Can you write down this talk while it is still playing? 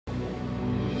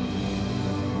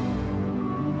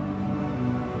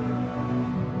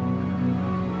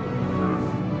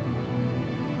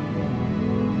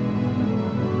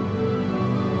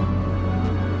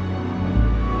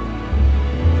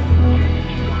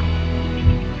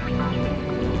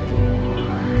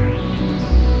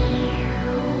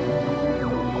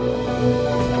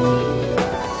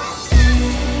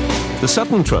The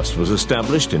Sutton Trust was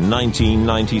established in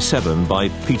 1997 by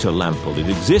Peter Lample. It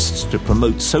exists to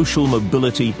promote social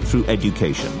mobility through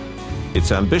education.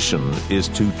 Its ambition is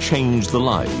to change the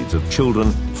lives of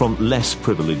children from less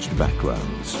privileged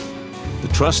backgrounds. The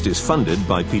Trust is funded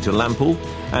by Peter Lample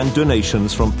and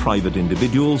donations from private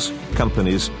individuals,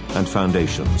 companies and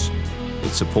foundations. It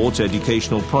supports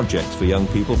educational projects for young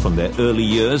people from their early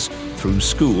years through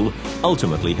school,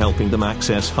 ultimately helping them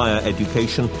access higher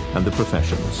education and the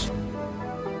professions.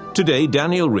 Today,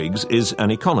 Daniel Riggs is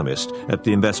an economist at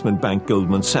the investment bank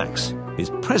Goldman Sachs. His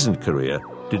present career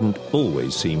didn't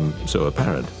always seem so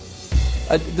apparent.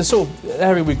 The sort of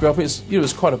area we grew up in, it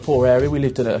was quite a poor area. We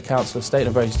lived in a council estate in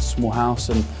a very small house,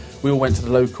 and we all went to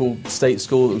the local state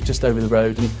school that was just over the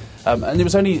road. And it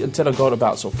was only until I got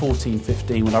about sort of 14,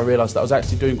 15 when I realised that I was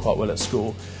actually doing quite well at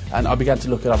school, and I began to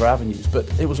look at other avenues.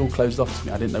 But it was all closed off to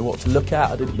me. I didn't know what to look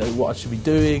at. I didn't know what I should be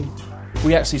doing.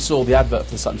 We actually saw the advert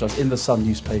for the Sutton Trust in the Sun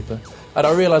newspaper, and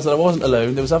I realised that I wasn't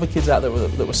alone. There was other kids out there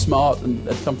that were smart and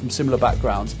had come from similar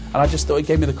backgrounds, and I just thought it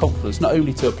gave me the confidence not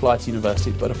only to apply to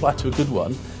university but apply to a good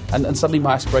one, and suddenly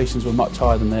my aspirations were much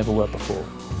higher than they ever were before.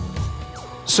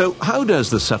 So how does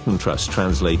the Sutton Trust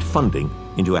translate funding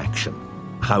into action?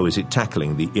 How is it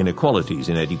tackling the inequalities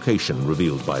in education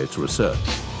revealed by its research?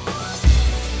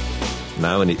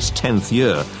 Now in its 10th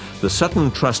year, the Sutton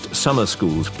Trust Summer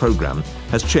Schools programme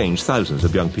has changed thousands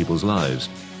of young people's lives.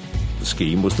 The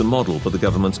scheme was the model for the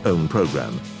government's own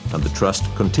programme, and the Trust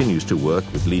continues to work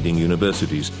with leading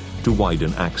universities to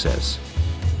widen access.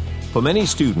 For many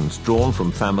students drawn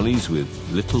from families with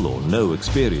little or no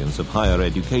experience of higher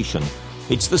education,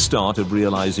 it's the start of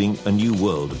realising a new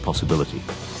world of possibility.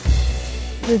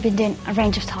 We've been doing a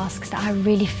range of tasks that I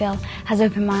really feel has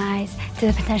opened my eyes to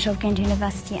the potential of going to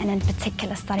university, and in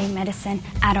particular studying medicine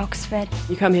at Oxford.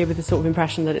 You come here with the sort of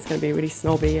impression that it's going to be really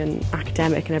snobby and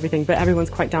academic and everything, but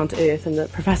everyone's quite down to earth, and the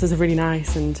professors are really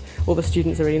nice and all the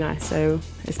students are really nice, so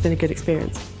it's been a good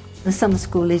experience. The summer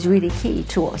school is really key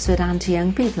to Oxford and to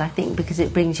young people, I think, because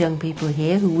it brings young people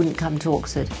here who wouldn't come to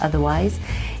Oxford otherwise.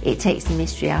 It takes the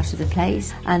mystery out of the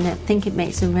place, and I think it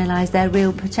makes them realise their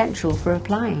real potential for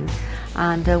applying.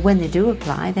 And when they do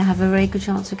apply, they have a very good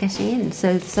chance of getting in,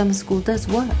 so the summer school does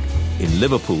work. In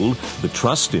Liverpool, the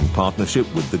Trust, in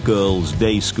partnership with the Girls'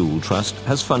 Day School Trust,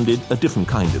 has funded a different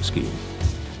kind of scheme.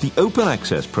 The Open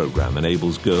Access programme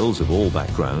enables girls of all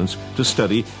backgrounds to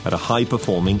study at a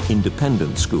high-performing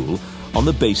independent school on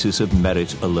the basis of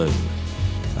merit alone.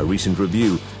 A recent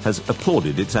review has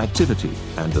applauded its activity,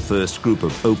 and the first group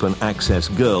of Open Access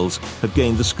girls have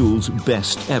gained the school's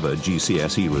best ever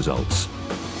GCSE results.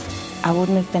 I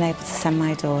wouldn't have been able to send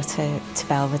my daughter to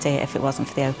Belvedere if it wasn't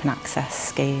for the Open Access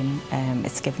scheme.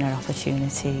 It's given her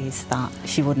opportunities that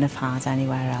she wouldn't have had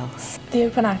anywhere else. The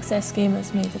Open Access scheme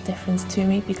has made a difference to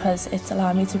me because it's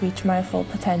allowed me to reach my full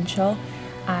potential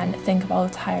and think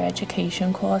about higher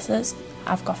education courses.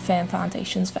 I've got firm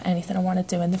foundations for anything I want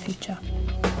to do in the future.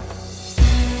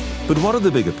 But what of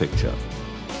the bigger picture?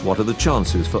 What are the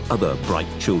chances for other bright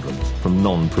children from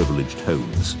non-privileged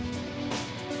homes?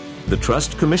 The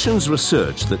Trust commissions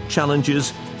research that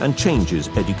challenges and changes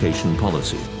education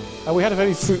policy. We had a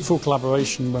very fruitful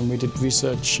collaboration when we did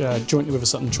research jointly with the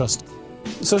Sutton Trust.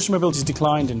 Social mobility has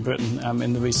declined in Britain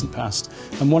in the recent past,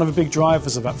 and one of the big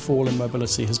drivers of that fall in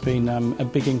mobility has been a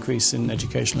big increase in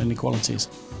educational inequalities.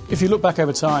 If you look back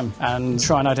over time and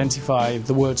try and identify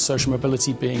the word social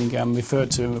mobility being referred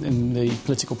to in the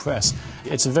political press,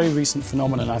 it's a very recent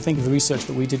phenomenon. I think the research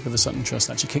that we did with the Sutton Trust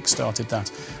actually kick-started that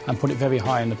and put it very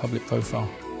high in the public profile.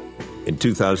 In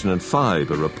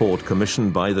 2005, a report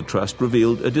commissioned by the Trust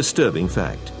revealed a disturbing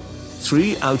fact.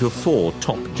 3 out of 4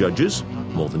 top judges,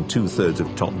 more than 2/3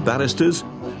 of top barristers,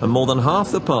 and more than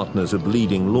half the partners of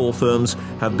leading law firms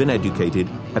have been educated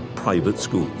at private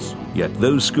schools. Yet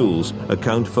those schools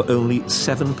account for only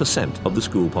 7% of the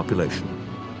school population.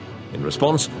 In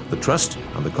response, the Trust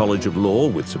and the College of Law,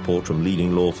 with support from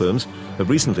leading law firms, have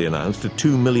recently announced a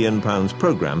 £2 million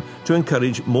programme to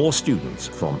encourage more students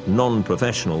from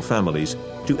non-professional families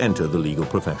to enter the legal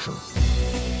profession.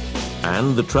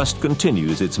 And the Trust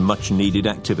continues its much-needed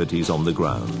activities on the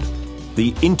ground.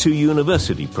 The Into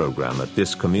University programme at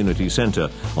this community centre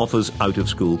offers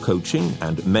out-of-school coaching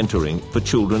and mentoring for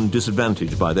children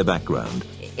disadvantaged by their background.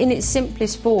 In its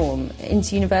simplest form,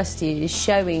 Into University is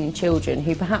showing children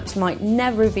who perhaps might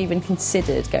never have even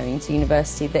considered going to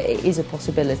university that it is a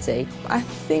possibility. I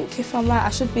think, if I'm right,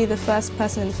 I should be the first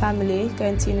person in the family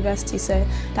going to university, so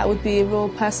that would be a real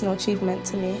personal achievement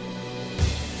to me.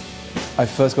 I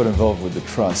first got involved with the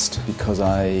Trust because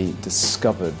I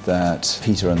discovered that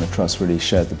Peter and the Trust really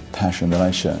shared the passion that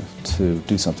I share to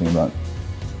do something about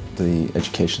the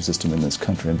education system in this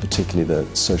country, and particularly the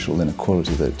social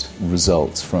inequality that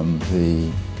results from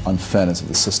the unfairness of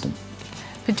the system.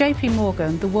 For JP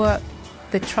Morgan, the work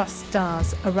the Trust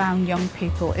does around young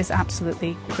people is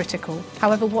absolutely critical.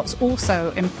 However, what's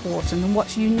also important and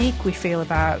what's unique, we feel,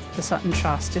 about the Sutton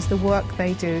Trust is the work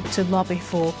they do to lobby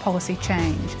for policy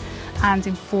change and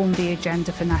inform the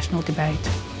agenda for national debate.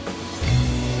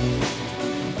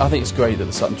 I think it's great that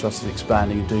the Sutton Trust is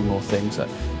expanding and doing more things.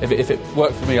 If it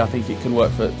worked for me, I think it can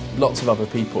work for lots of other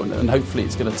people, and hopefully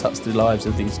it's going to touch the lives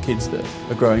of these kids that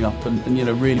are growing up and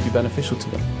really be beneficial to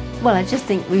them. Well, I just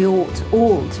think we ought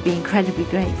all to be incredibly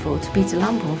grateful to Peter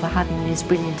Lumpel for having this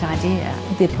brilliant idea.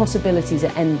 The possibilities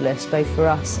are endless, both for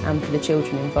us and for the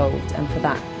children involved, and for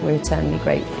that we're eternally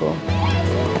grateful.